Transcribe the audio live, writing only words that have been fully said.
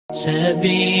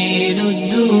سبيل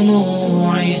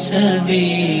الدموع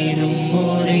سبيل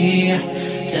مريح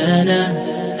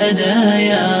تنهدى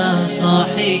يا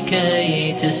صاحي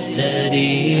كي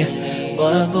تستريح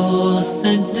وبث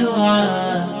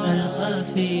الدعاء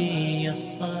الخفي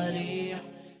الصريح.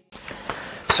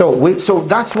 So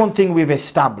that's one thing we've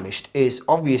established, is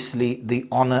obviously the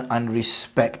honor and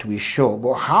respect we show.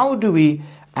 But how do we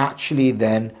actually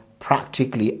then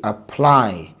practically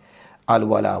apply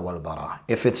al-Walā wal-Barā?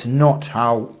 If it's not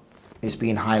how it's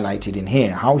being highlighted in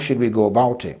here, how should we go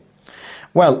about it?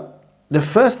 Well, the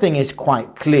first thing is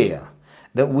quite clear,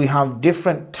 that we have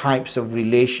different types of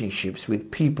relationships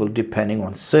with people depending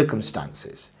on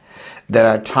circumstances. There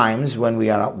are times when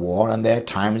we are at war and there are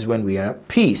times when we are at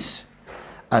peace.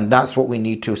 And that's what we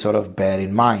need to sort of bear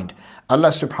in mind. Allah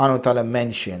subhanahu wa ta'ala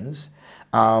mentions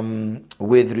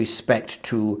with respect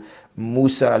to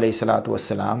Musa alayhi salatu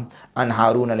wasalam and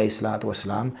Harun alayhi salatu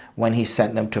wasalam, when he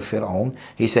sent them to Fir'aun,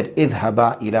 he said,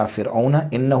 "Idhaba ila Fir'auna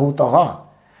innahu tagha."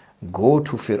 Go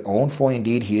to Fir'aun, for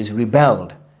indeed he is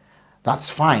rebelled. That's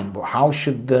fine, but how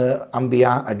should the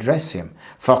Anbiya address him?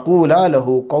 فَقُولَا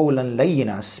لَهُ قَوْلًا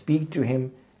لَيِّنًا. Speak to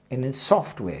him in a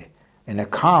soft way, in a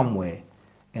calm way,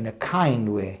 in a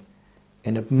kind way,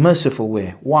 in a merciful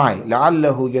way. Why?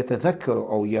 لَعَلَّهُ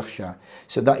يَتَذَكَّرُ أَوْ يَخْشَى.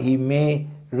 So that he may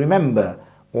remember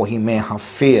or he may have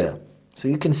fear. So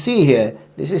you can see here,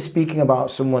 this is speaking about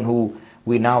someone who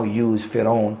we now use,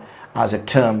 Fir'aun, as a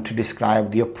term to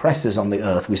describe the oppressors on the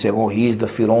earth. We say, oh, he is the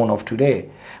Fir'aun of today.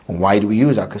 And why do we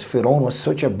use that? Because Fir'aun was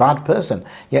such a bad person.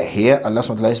 Yet here, Allah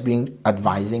SWT is being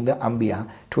advising the Anbiya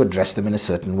to address them in a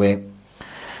certain way.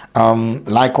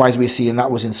 Likewise, we see, and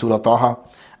that was in Surah Taha,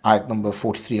 ayat number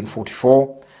 43 and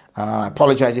 44. I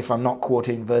apologize if I'm not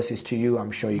quoting verses to you.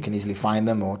 I'm sure you can easily find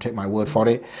them or take my word for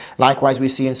it. Likewise, we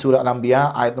see in Surah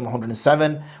Al-Anbiya, ayat number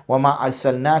 107, وَمَا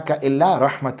أَرْسَلْنَاكَ إِلَّا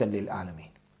رَحْمَةً لِلْعَالَمِينَ.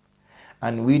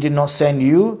 And we did not send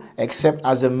you except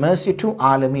as a mercy to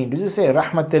Alameen. Does it say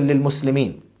Rahmatan lil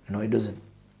Muslimin? No, it doesn't.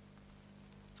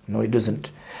 No, it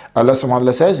doesn't. Allah subhanahu wa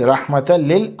ta'ala says Rahmatan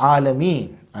lil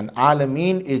Alameen. And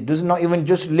Alameen, it does not even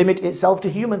just limit itself to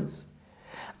humans.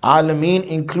 Alameen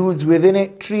includes within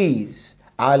it trees.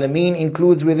 Alameen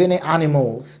includes within it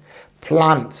animals,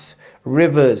 plants,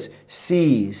 rivers,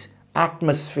 seas,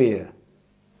 atmosphere,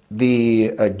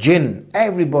 the jinn.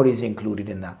 Everybody's included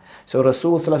in that. So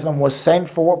Rasulullah was sent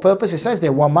for what purpose? It says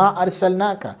there, وَمَا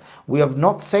أَرْسَلْنَاكَ. We have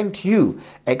not sent you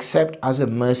except as a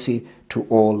mercy to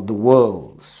all the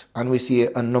worlds. And we see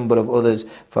a number of others.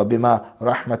 فَبِمَا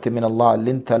رَحْمَةٍ مِّنَ اللَّهِ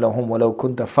لِنْتَ لَهُمْ وَلَوْ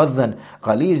كُنْتَ فَظًّا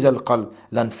غَلِيظَ الْقَلْبِ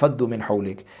لَانْفَضُّوا مِنْ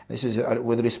حَوْلِكَ. This is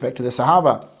with respect to the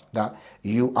Sahaba, that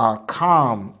you are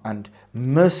calm and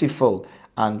merciful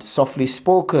and softly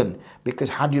spoken, because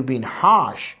had you been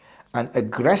harsh and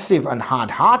aggressive and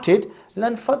hard-hearted,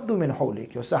 لَانْفَضُّوا مِنْ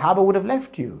حَوْلِكَ, your Sahaba would have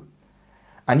left you.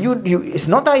 And it's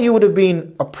not that you would have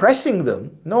been oppressing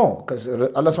them, no, because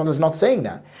Allah SWT is not saying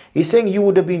that. He's saying you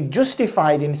would have been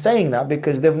justified in saying that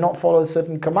because they've not followed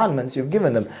certain commandments you've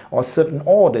given them, or certain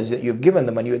orders that you've given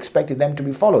them and you expected them to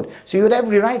be followed. So you had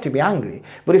every right to be angry.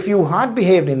 But if you had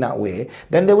behaved in that way,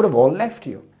 then they would have all left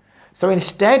you. So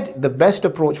instead, the best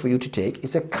approach for you to take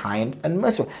is a kind and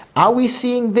merciful. Are we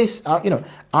seeing this?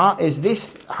 Is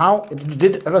this how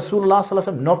did Rasulullah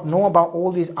ﷺ not know about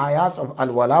all these ayats of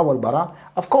al-Walā wal-Barā?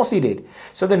 Of course he did.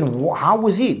 So then, how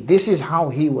was he? This is how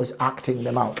he was acting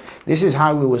them out. This is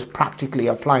how he was practically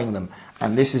applying them,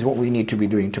 and this is what we need to be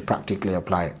doing to practically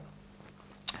apply it.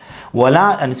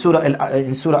 ولا in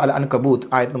Surah Al-Ankabut,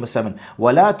 ayat number 7,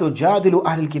 وَلَا تُجَادِلُوا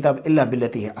أَهْلِ الْكِتَابِ إِلَّا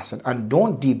بِالَّتِي هِيَ أَحْسَنُ. And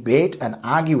don't debate and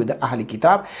argue with the Ahl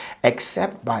Kitab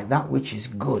except by that which is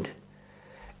good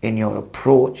in your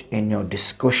approach, in your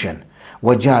discussion.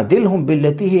 وَجَادِلْهُمْ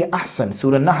بِالَّتِي هِيَ أَحْسَنُ.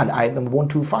 Surah Nahl, ayat number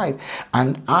 125.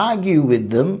 And argue with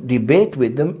them, debate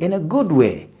with them in a good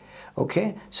way.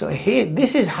 Okay, so here,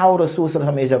 this is how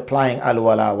Rasulullah is applying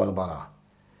al-Walā wal-Barā.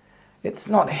 It's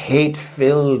not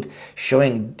hate-filled,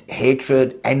 showing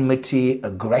hatred, enmity,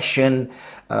 aggression,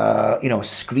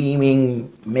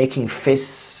 screaming, making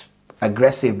fists,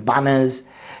 aggressive banners,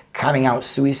 carrying out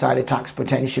suicide attacks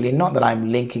potentially. Not that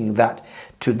I'm linking that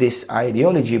to this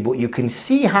ideology, but you can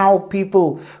see how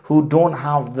people who don't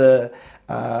have the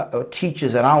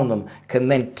teachers around them can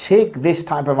then take this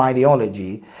type of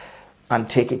ideology and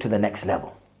take it to the next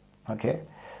level. Okay?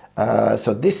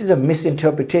 So this is a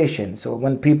misinterpretation. So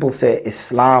when people say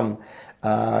Islam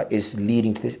is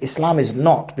leading to this, Islam is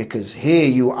not, because here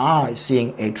you are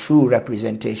seeing a true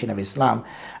representation of Islam,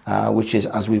 which is,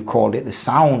 as we've called it, the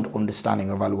sound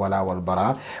understanding of al-Walā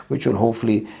wal-Barā, which will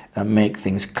hopefully make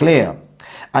things clear.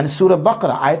 And Surah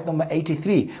Baqarah, ayat number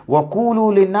 83,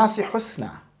 وَقُولُوا لِلنَّاسِ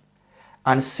حُسْنًا.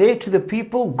 and say to the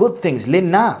people good things.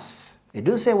 Linnas. It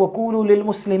does say وَقُولُوا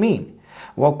لِلْمُسْلِمِينَ.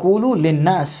 وَقُولُوا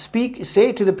لِلنَّاسِ. Speak,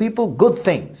 say to the people good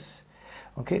things.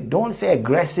 Okay, don't say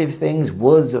aggressive things,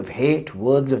 words of hate,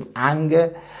 words of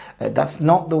anger. That's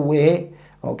not the way.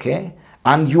 Okay,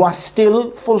 and you are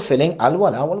still fulfilling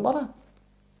al-Walā wal-Barā.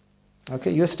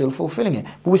 Okay, you're still fulfilling it.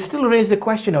 But we still raise the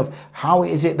question of how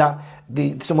is it that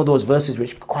some of those verses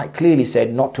which quite clearly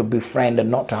said not to befriend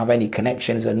and not to have any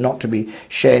connections and not to be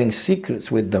sharing secrets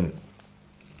with them.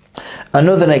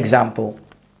 Another example,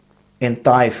 in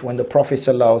Taif, when the Prophet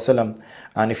ﷺ,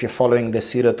 and if you're following the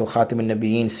Siratu Khatim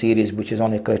al-Nabiyyin series, which is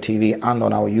on Iqra TV and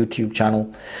on our YouTube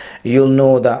channel, you'll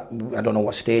know that, I don't know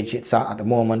what stage it's at the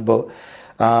moment, but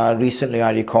recently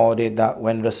I recorded that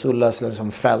when Rasulullah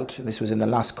ﷺ felt, this was in the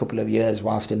last couple of years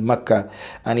whilst in Mecca,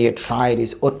 and he had tried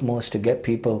his utmost to get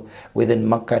people within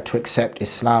Mecca to accept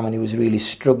Islam, and he was really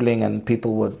struggling, and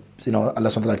people would, Allah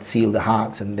SWT sealed the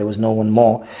hearts and there was no one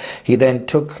more. He then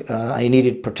took, he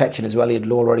needed protection as well. He'd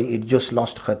just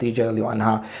lost Khadija radiallahu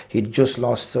anha. He'd just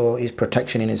lost, so his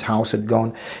protection in his house had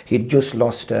gone. He'd just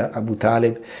lost Abu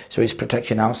Talib, so his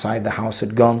protection outside the house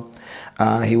had gone.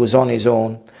 He was on his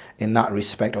own in that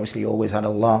respect. Obviously he always had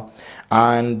Allah,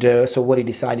 and so what he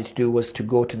decided to do was to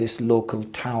go to this local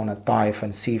town at Taif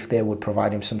and see if they would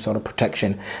provide him some sort of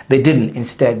protection. They didn't.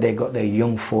 Instead they got their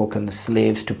young folk and the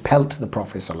slaves to pelt the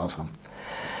Prophet ﷺ.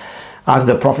 As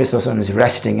the Prophet ﷺ is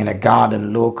resting in a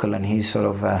garden local, and he's sort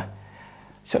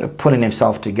of putting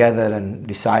himself together and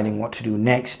deciding what to do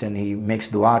next, and he makes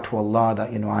dua to Allah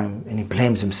that and he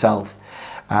blames himself.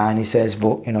 And he says,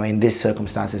 but in these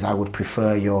circumstances, I would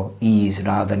prefer your ease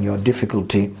rather than your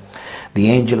difficulty. The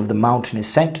angel of the mountain is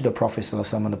sent to the Prophet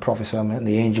ﷺ, and the Prophet ﷺ, and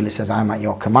the angel says, I am at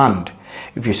your command.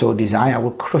 If you so desire, I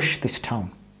will crush this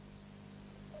town.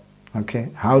 Okay,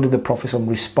 how did the Prophet ﷺ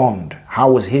respond?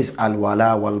 How was his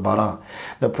al-Walā wal-Barā?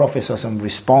 The Prophet ﷺ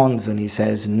responds and he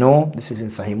says, no, this is in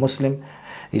Sahih Muslim.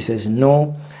 He says,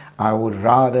 no, I would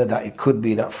rather that it could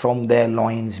be that from their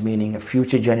loins, meaning a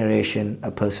future generation,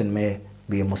 a person may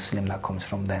be a Muslim that comes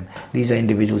from them. These are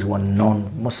individuals who are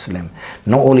non-Muslim.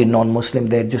 Not only non-Muslim,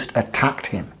 they just attacked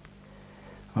him.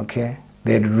 Okay,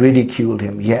 they had ridiculed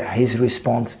him, yet his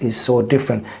response is so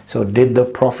different. So did the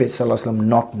Prophet ﷺ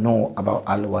not know about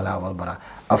al-Walā wal-Barā?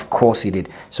 Of course he did.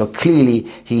 So clearly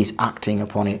he's acting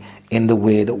upon it in the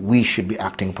way that we should be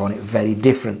acting upon it, very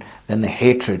different than the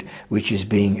hatred which is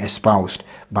being espoused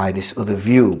by this other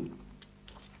view.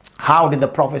 How did the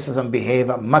Prophet ﷺ behave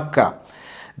at Mecca?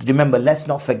 Remember, let's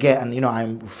not forget, and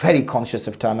I'm very conscious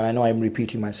of time, and I know I'm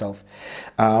repeating myself,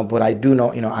 but I do know,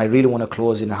 I really want to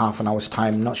close in half an hour's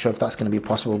time. I'm not sure if that's going to be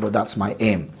possible, but that's my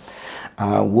aim.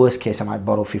 Worst case, I might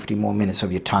borrow 50 more minutes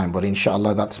of your time, but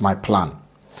inshallah, that's my plan.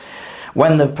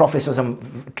 When the Prophet,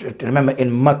 remember,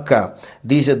 in Mecca,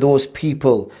 these are those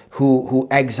people who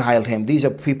exiled him. These are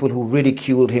people who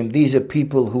ridiculed him. These are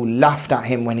people who laughed at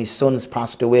him when his sons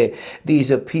passed away.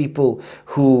 These are people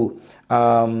who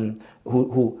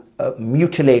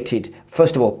mutilated,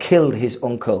 first of all, killed his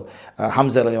uncle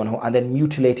Hamza, and then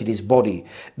mutilated his body.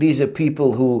 These are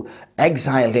people who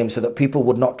exiled him so that people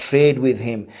would not trade with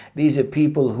him. These are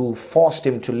people who forced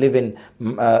him to live in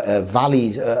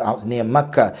valleys out near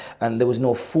Mecca, and there was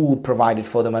no food provided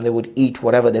for them, and they would eat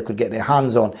whatever they could get their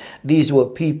hands on. These were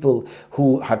people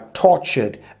who had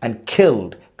tortured and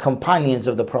killed companions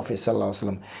of the Prophet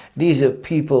ﷺ. These are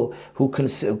people who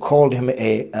called him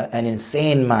an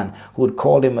insane man, who had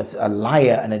called him a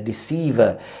liar and a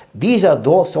deceiver. These are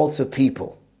those sorts of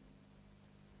people.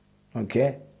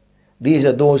 Okay? These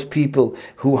are those people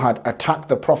who had attacked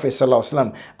the Prophet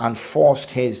ﷺ and forced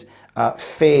his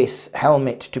face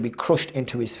helmet to be crushed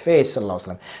into his face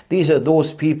ﷺ. These are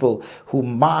those people who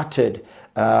martyred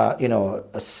nearly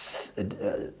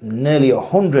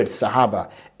 100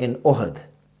 Sahaba in Uhud.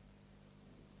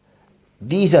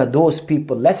 These are those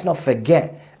people. Let's not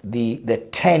forget the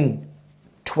 10,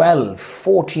 12,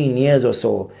 14 years or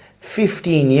so,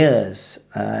 15 years,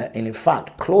 and in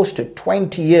fact, close to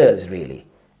 20 years really,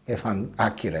 if I'm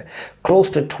accurate,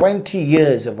 close to 20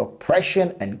 years of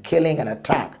oppression and killing and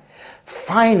attack.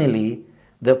 Finally,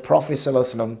 the Prophet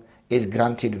ﷺ is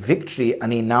granted victory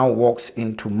and he now walks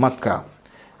into Mecca.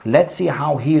 Let's see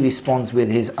how he responds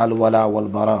with his al-Walā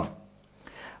wal-Barā.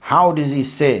 How does he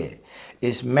say?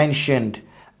 Is mentioned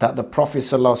that the Prophet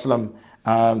ﷺ,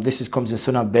 this comes in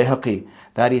Sunan Bayhaqi,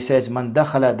 that he says, "Man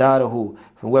dakhala darahu,"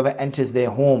 whoever enters their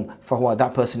home, fahuwa,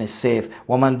 that person is safe.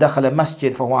 Wa man dakhala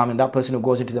masjid, fahuwa, that person who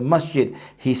goes into the masjid,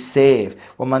 he's safe.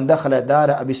 Wa man dakhala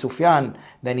dara Abi Sufyan,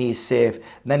 then he is safe.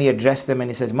 Then he addressed them and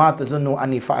he says, "Ma tazunnu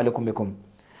anni fa'alukum bikum."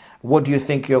 What do you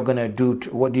think you're going to do?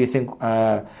 What do you think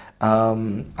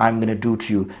I'm going to do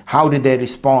to you. How did they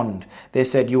respond? They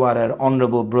said, you are an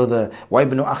honorable brother. Wa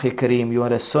ibnu akhi kareem, you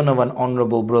are a son of an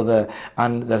honorable brother.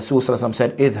 And the Rasul sallallahu alaihi wasallam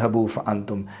said, idhabu fa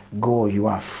antum, go, you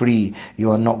are free. You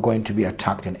are not going to be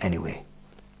attacked in any way.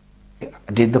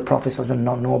 Did the Prophet sallallahu alaihi wasallam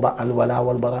not know about al-Walā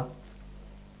wal-Barā?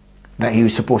 That he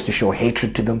was supposed to show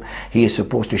hatred to them. He is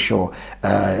supposed to show,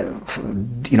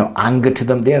 anger to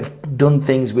them. They have done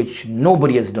things which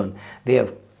nobody has done. They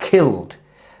have killed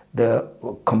the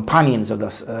companions of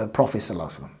the Prophet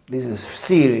ﷺ. This is a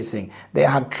serious thing. They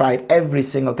had tried every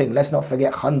single thing. Let's not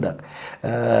forget Khandaq.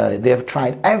 They have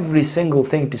tried every single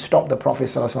thing to stop the Prophet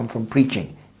ﷺ from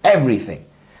preaching. Everything.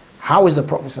 How is the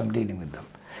Prophet ﷺ dealing with them?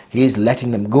 He is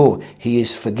letting them go. He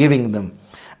is forgiving them.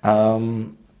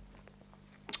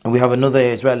 And we have another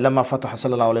as well. لما فتح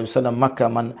صلى الله عليه وسلم مكة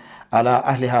من على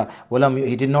أهلها.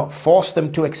 He did not force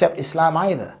them to accept Islam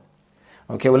either.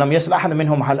 Okay, ولم يسأل أحد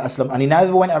منهم هل أسلم. And he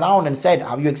never went around and said,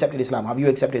 have you accepted Islam? Have you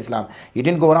accepted Islam? He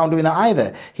didn't go around doing that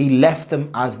either. He left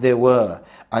them as they were,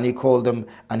 and he called them,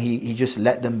 and he just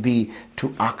let them be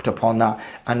to act upon that.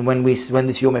 And when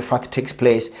this Yom Fath takes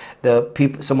place, the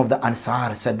people, some of the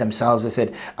Ansar said themselves, they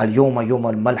said, Al Yoma Yom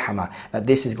Al Malhama, that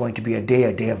this is going to be a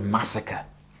day of massacre.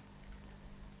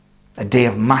 A day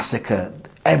of massacre.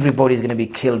 Everybody is going to be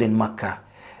killed in Makkah.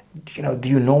 Do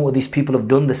you know what these people have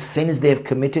done? The sins they have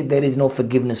committed, there is no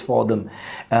forgiveness for them.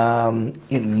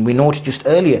 We noted just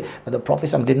earlier that the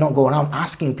Prophet did not go around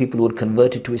asking people who had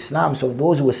converted to Islam. So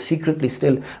those who were secretly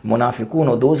still munafiqun,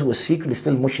 or those who were secretly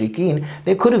still mushrikeen,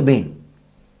 they could have been.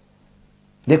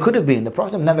 They could have been. The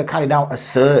Prophet never carried out a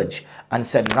surge and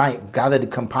said, right, gather the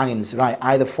companions, right,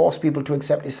 either force people to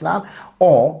accept Islam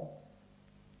or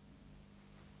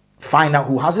find out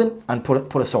who hasn't and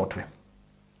put a sword to him.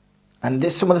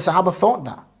 And some of the Sahaba thought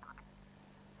that.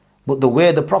 But the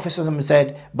way the Prophet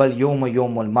said, Bal yawma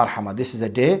yawmul marhama, this is a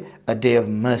day of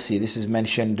mercy. This is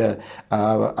mentioned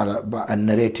and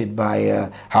narrated by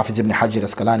Hafiz ibn Hajar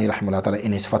Asqalani rahimahullah ta'ala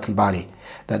in his Fath al-Bari,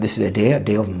 that this is a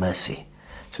day of mercy.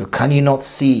 So can you not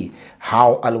see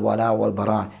how al-Walā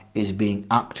wal-Barā is being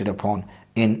acted upon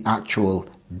in actual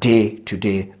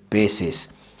day-to-day basis?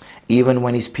 Even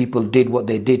when his people did what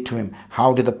they did to him,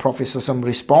 how did the Prophet ﷺ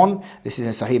respond? This is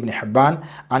in Sahib ibn Hibban,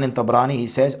 and in Tabrani he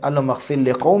says, Allahumma ighfir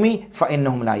li qawmi fa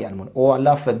innahum la ya'lamun. Oh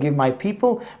Allah, forgive my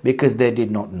people because they did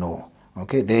not know.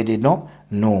 Okay, they did not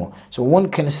know. So one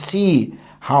can see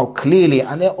how clearly,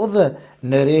 and there are other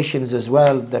narrations as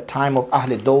well, the time of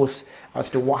Ahl Dos, as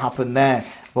to what happened there.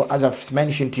 But as I've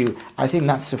mentioned to you, I think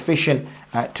that's sufficient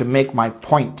to make my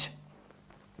point.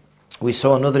 We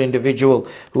saw another individual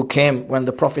who came when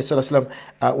the Prophet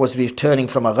ﷺ was returning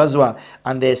from a ghazwa,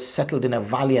 and they settled in a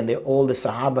valley, and all the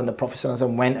Sahaba and the Prophet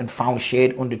ﷺ went and found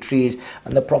shade under trees,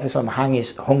 and the Prophet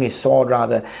ﷺ hung his sword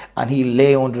rather, and he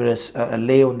lay under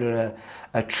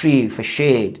a tree for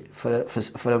shade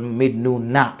for a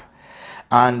mid-noon nap.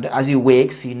 And as he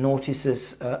wakes, he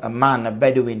notices a man, a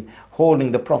Bedouin,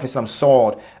 holding the Prophet's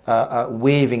sword,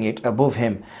 waving it above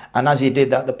him. And as he did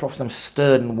that, the Prophet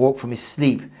stirred and woke from his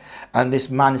sleep. And this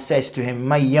man says to him,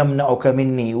 "May yamna'uka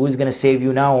minni?" Who is going to save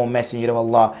you now, O Messenger of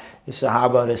Allah? The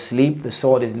Sahaba are asleep. The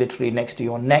sword is literally next to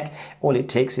your neck. All it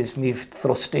takes is me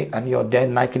thrust it, and you're dead,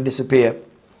 and I can disappear.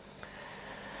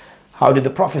 How did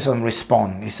the Prophet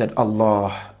respond? He said,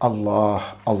 Allah,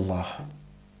 Allah, Allah.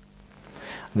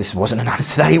 This wasn't an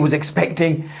answer that he was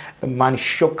expecting. The man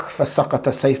shook, فَسَقَطَ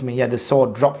سَيْفٌ مِنْ يَدِهِ, the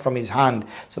sword dropped from his hand.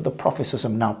 So the Prophet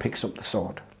now picks up the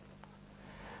sword.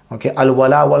 Okay,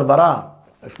 al-Walā wal-Barā.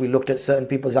 If we looked at certain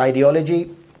people's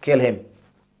ideology, kill him.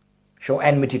 Show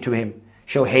enmity to him.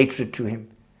 Show hatred to him.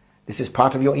 This is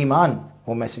part of your iman,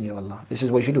 O Messenger of Allah. This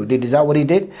is what you do. Is that what he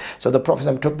did? So the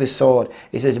Prophet took this sword.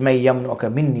 He says, May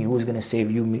yamnuka minni, who's going to save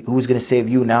you? Who's going to save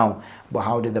you now? But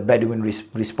how did the Bedouin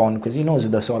respond? Because he knows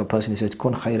the sort of person. He says,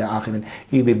 Kun khayra akhidin,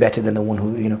 you be better than the one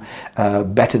who,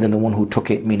 better than the one who took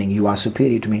it, meaning you are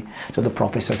superior to me. So the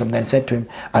Prophet then said to him,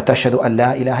 Atashhadu an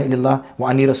la ilaha illallah wa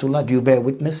anni rasulullah, do you bear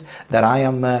witness that I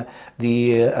am that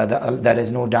there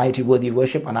is no deity worthy of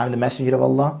worship and I am the messenger of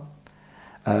Allah?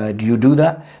 Do you do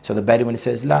that? So the Bedouin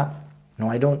says, La, no,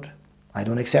 I don't. I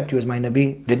don't accept you as my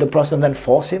Nabi. Did the Prophet then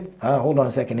force him? Hold on a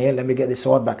second here, let me get this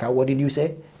sword back out. What did you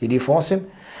say? Did you force him?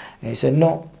 And he said,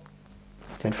 no.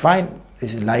 He said, fine.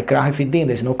 This is like ikrāh fi ddīn.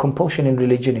 There's no compulsion in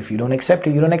religion. If you don't accept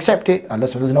it, you don't accept it. Allah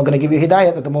is not going to give you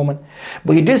hidayat at the moment.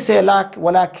 But he did say,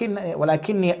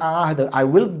 وَلَكِنِّي أَعَهْدُ,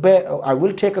 I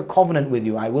will take a covenant with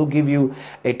you. I will give you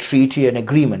a treaty, an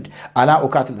agreement. أَلَا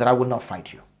أُقَاتِلُ, that I will not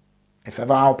fight you. If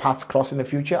ever our paths cross in the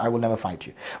future, I will never fight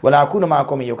you.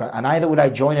 And neither would I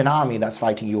join an army that's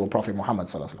fighting you, O Prophet Muhammad.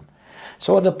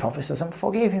 So the Prophet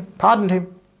forgave him, pardoned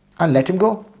him, and let him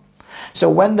go. So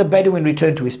when the Bedouin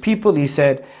returned to his people, he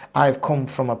said, I've come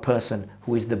from a person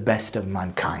who is the best of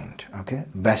mankind. Okay,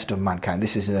 best of mankind.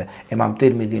 This is Imam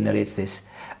Tirmidhi narrates this,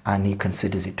 and he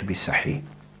considers it to be Sahih.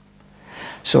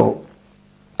 So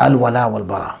al-Walā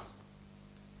wal-Barā.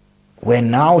 We're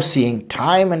now seeing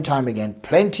time and time again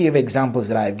plenty of examples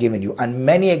that I've given you, and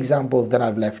many examples that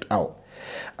I've left out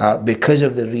because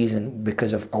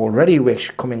of already we're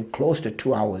coming close to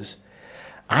 2 hours.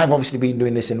 I've obviously been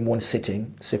doing this in one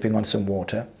sitting, sipping on some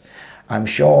water. I'm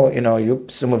sure,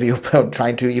 some of you are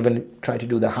trying to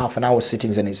do the half-an-hour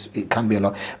sittings, and it can be a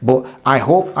lot. But I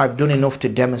hope I've done enough to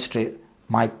demonstrate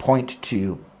my point to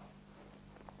you.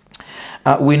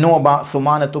 We know about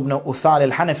Thumanah ibn Uthal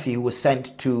al-Hanafi, who was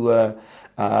sent to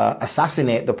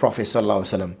assassinate the Prophet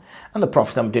ﷺ. And the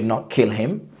Prophet did not kill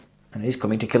him. And he's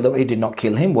coming to kill him. He did not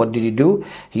kill him. What did he do?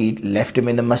 He left him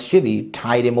in the masjid. He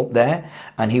tied him up there,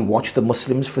 and he watched the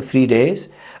Muslims for 3 days.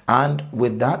 And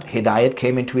with that, Hidayat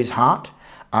came into his heart,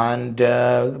 and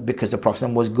because the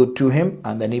Prophet was good to him,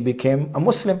 and then he became a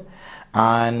Muslim.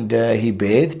 And he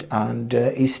bathed, and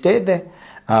he stayed there.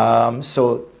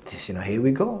 So this, here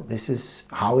we go. This is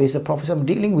how is the Prophet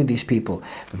dealing with these people.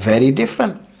 Very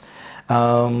different.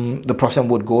 The Prophet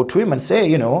would go to him and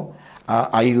say,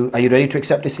 are you ready to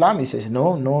accept Islam? He says,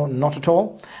 no, not at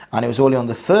all. And it was only on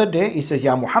the 3rd day, he says,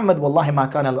 Ya Muhammad, wallahi ma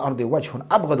kana al-ardi wajhun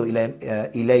abghadu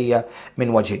ilayya min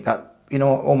wajhik.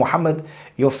 Oh Muhammad,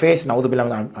 your face, now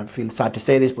I feel sad to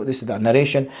say this, but this is the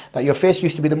narration, that your face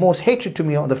used to be the most hatred to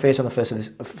me on the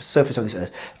surface of this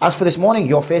earth. As for this morning,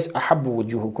 your face, ahabbu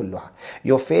wujuhu kulluha.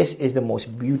 Your face is the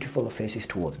most beautiful of faces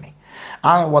towards me.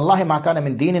 And wallahi ma kana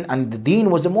min deenin, and the deen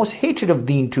was the most hatred of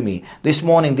deen to me. This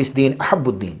morning, this deen,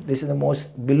 ahabbu deen. This is the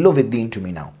most beloved deen to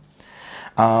me now.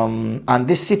 And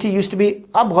this city used to be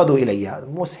abghadu ilayya, the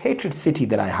most hated city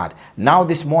that I had. Now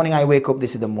this morning I wake up,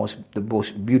 this is the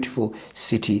most beautiful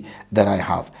city that I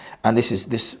have. And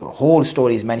this whole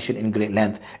story is mentioned in great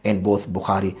length in both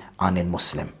Bukhari and in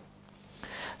Muslim.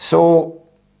 So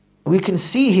we can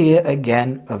see here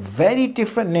again a very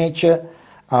different nature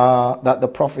that the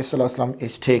Prophet ﷺ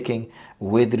is taking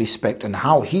with respect, and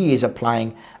how he is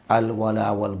applying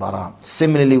al-Walā wal-Barā.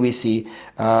 Similarly, we see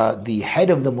the head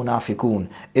of the Munafiqun,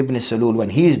 Ibn Salul, when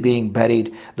he is being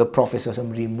buried, the Prophet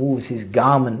ﷺ removes his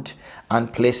garment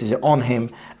and places it on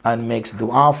him and makes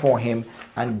dua for him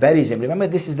and buries him. Remember,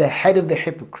 this is the head of the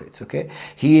hypocrites, okay?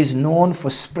 He is known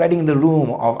for spreading the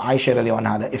rumor of Aisha radiallahu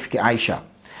anha, the Ifki Aisha.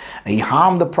 He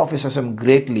harmed the Prophet ﷺ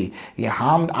greatly. He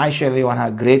harmed Aisha radiallahu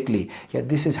anha greatly. Yet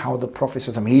this is how the Prophet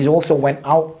ﷺ, he also went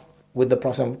out with the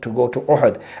Prophet to go to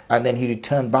Uhud, and then he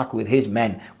returned back with his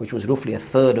men, which was roughly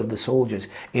 1/3 of the soldiers,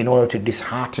 in order to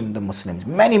dishearten the Muslims.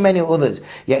 Many others.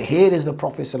 Yet here is the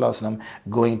Prophet ﷺ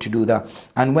going to do that.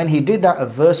 And when he did that, a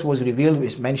verse was revealed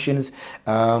which mentions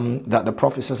that the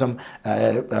Prophet ﷺ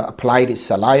applied his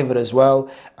saliva as well.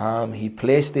 He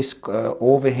placed this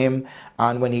over him,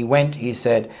 and when he went, he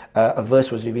said, a verse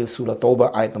was revealed, Surah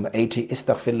Tawbah, ayat number 80,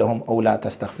 Istaghfir lahum aw la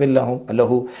tastaghfir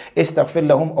lahu, Istaghfir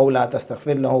lahum aw la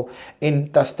tastaghfir lahu, in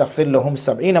tastaghfir lahum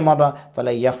 70 marra,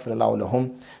 fala yaghfir Allahu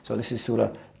lahum. So this is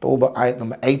Surah Tawbah, ayat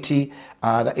number 80,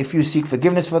 that if you seek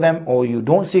forgiveness for them, or you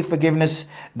don't seek forgiveness,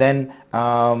 then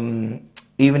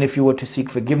even if you were to seek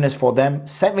forgiveness for them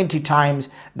 70 times,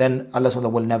 then Allah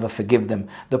SWT will never forgive them.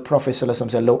 The Prophet said, "Law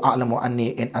a'lamu anni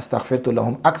in astaghfirtu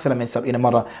lahum akthara min 70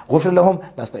 marra ghufira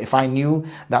lahum." If I knew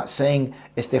that saying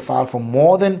istighfar for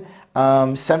more than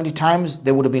 70 times,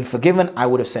 they would have been forgiven, I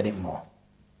would have said it more.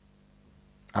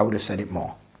 I would have said it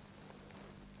more.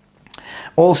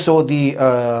 Also, the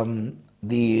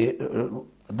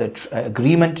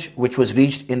agreement which was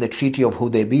reached in the Treaty of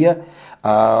Hudaybiyah,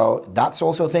 that's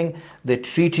also a thing. The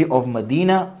Treaty of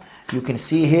Medina, you can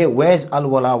see here, where's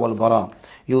al-Walā wal-Barā?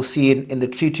 You'll see in the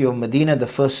Treaty of Medina, the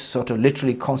first sort of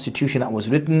literally constitution that was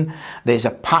written, there's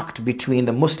a pact between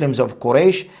the Muslims of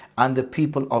Quraysh and the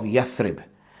people of Yathrib,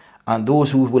 and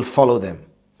those who will follow them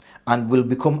and will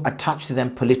become attached to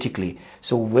them politically.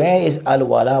 So where is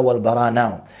al-Walā wal-Barā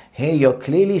now? Here you're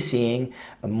clearly seeing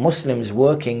Muslims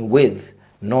working with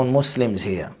non-Muslims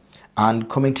here and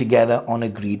coming together on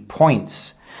agreed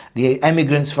points. The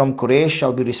emigrants from Quraysh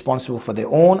shall be responsible for their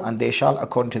own, and they shall,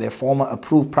 according to their former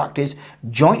approved practice,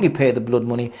 jointly pay the blood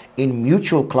money in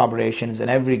mutual collaborations, and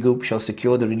every group shall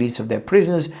secure the release of their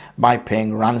prisoners by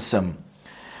paying ransom.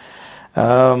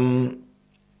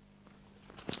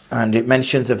 And it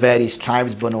mentions the various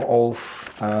tribes: Banu Auf,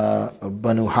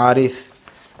 Banu Harith,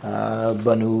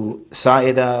 Banu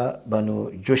Sa'ida,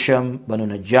 Banu Jusham, Banu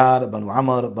Najjar, Banu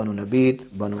Amr, Banu Nabid,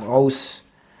 Banu Aus.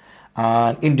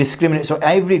 Indiscriminate. So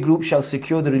every group shall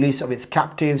secure the release of its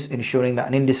captives, ensuring that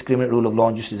an indiscriminate rule of law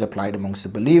and justice is applied amongst the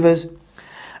believers.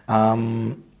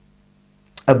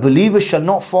 A believer shall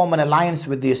not form an alliance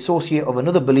with the associate of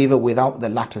another believer without the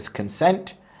latter's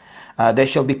consent. There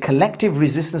shall be collective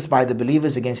resistance by the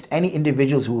believers against any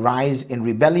individuals who rise in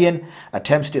rebellion,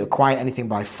 attempts to acquire anything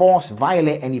by force,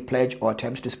 violate any pledge, or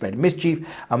attempts to spread mischief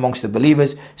amongst the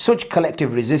believers. Such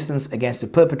collective resistance against the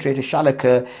perpetrator shall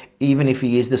occur even if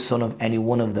he is the son of any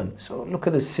one of them. So look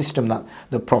at the system that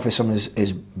the Prophet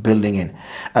is building in.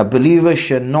 A believer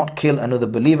should not kill another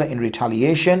believer in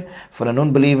retaliation for an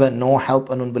unbeliever, nor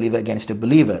help an unbeliever against a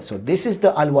believer. So this is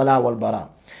the al-Walā wal-Barā,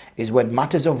 is when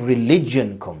matters of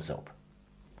religion comes up,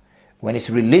 when it's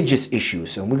religious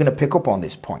issues. And we're going to pick up on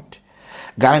this point.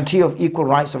 Guarantee of equal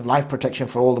rights of life protection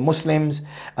for all the Muslims.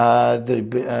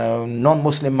 The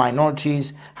non-Muslim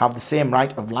minorities have the same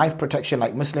right of life protection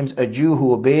like Muslims. A Jew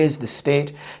who obeys the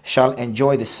state shall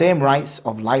enjoy the same rights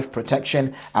of life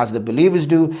protection as the believers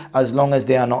do, as long as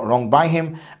they are not wronged by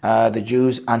him, the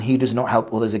Jews, and he does not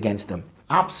help others against them.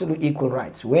 Absolute equal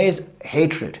rights. Where's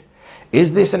hatred?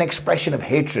 Is this an expression of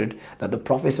hatred that the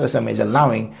Prophet ﷺ is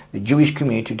allowing the Jewish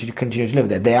community to continue to live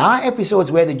there? There are episodes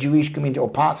where the Jewish community or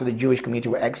parts of the Jewish community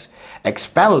were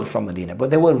expelled from Medina, but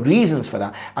there were reasons for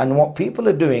that. And what people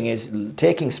are doing is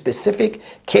taking specific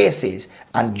cases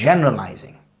and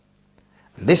generalizing.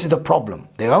 This is the problem.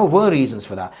 There were reasons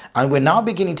for that. And we're now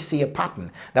beginning to see a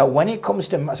pattern that when it comes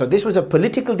to... So this was a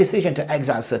political decision to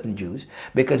exile certain Jews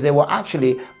because they were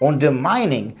actually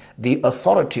undermining the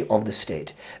authority of the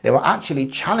state. They were actually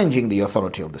challenging the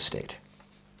authority of the state.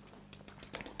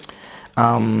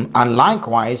 And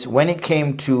likewise, when it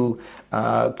came to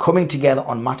coming together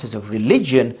on matters of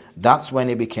religion, that's when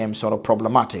it became sort of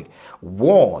problematic.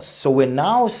 Wars. So we're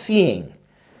now seeing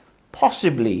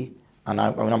possibly... and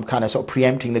I'm kind of sort of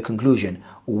preempting the conclusion,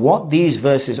 what these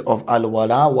verses of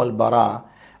al-Walā wal-Barā,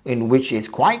 in which it's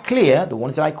quite clear, the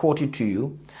ones that I quoted to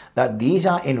you, that these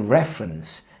are in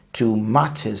reference to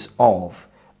matters of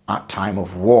at time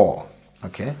of war,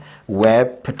 okay, where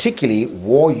particularly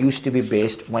war used to be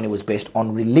based when it was based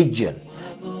on religion.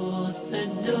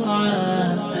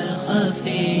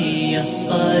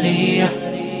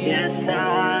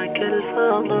 يسعك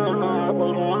الفضاء